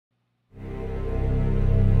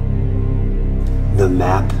The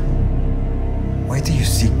map? Why do you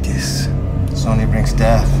seek this? This only brings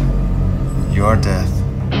death. Your death.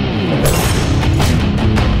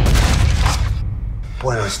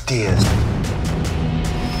 Buenos dias.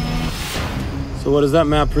 So what is that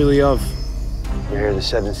map really of? You hear the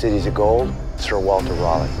 7 cities of gold? Sir Walter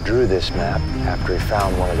Raleigh drew this map after he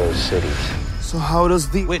found one of those cities. So how does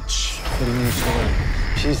the witch fit in your story?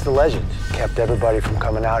 She's the legend. Kept everybody from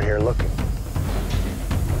coming out here looking.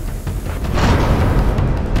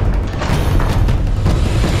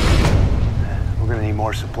 We're gonna need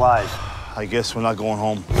more supplies. I guess we're not going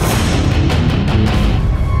home.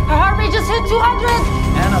 Our heart rate just hit 200!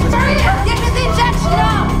 Hurry up! Get me the injection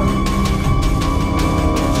now!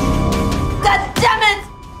 God damn it!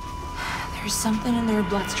 There's something in their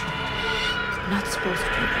bloodstream. It's not supposed to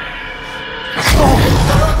be there.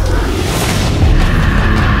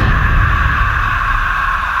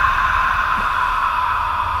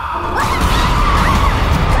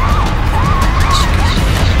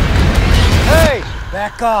 Hey!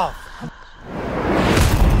 Back off!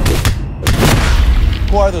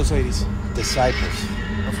 Who are those ladies? Disciples.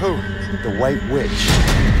 Of who? The White Witch.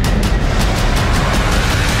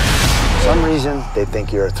 For some reason, they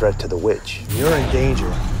think you're a threat to the witch. You're in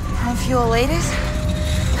danger. Aren't you ladies?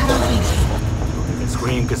 I don't think so. You can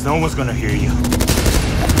scream, because no one's gonna hear you.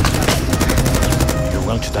 You're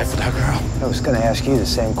willing to die for that girl? I was gonna ask you the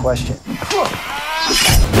same question.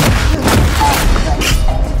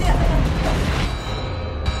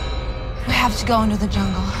 We have to go into the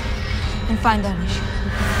jungle and find Anish.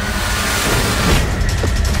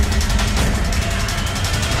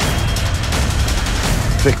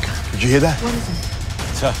 Vic, did you hear that? What is it?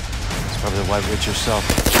 It's probably the White Witch herself.